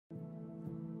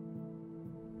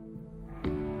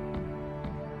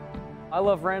I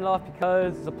love Randolph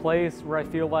because it's a place where I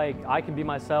feel like I can be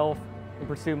myself and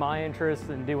pursue my interests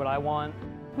and do what I want.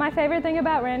 My favorite thing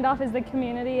about Randolph is the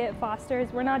community it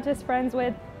fosters. We're not just friends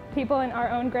with people in our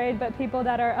own grade, but people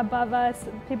that are above us,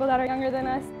 people that are younger than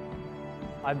us.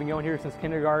 I've been going here since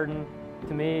kindergarten.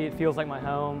 To me, it feels like my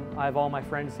home. I have all my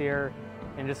friends here,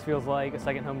 and it just feels like a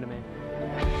second home to me.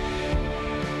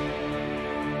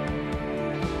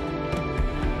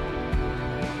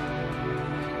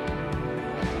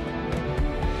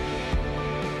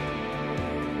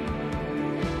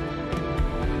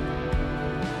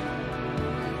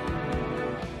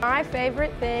 My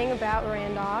favorite thing about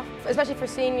Randolph, especially for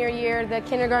senior year, the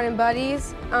kindergarten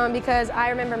buddies, because I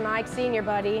remember my senior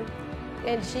buddy,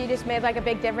 and she just made like a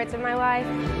big difference in my life.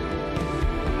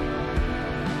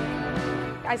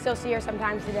 I still see her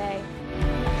sometimes today.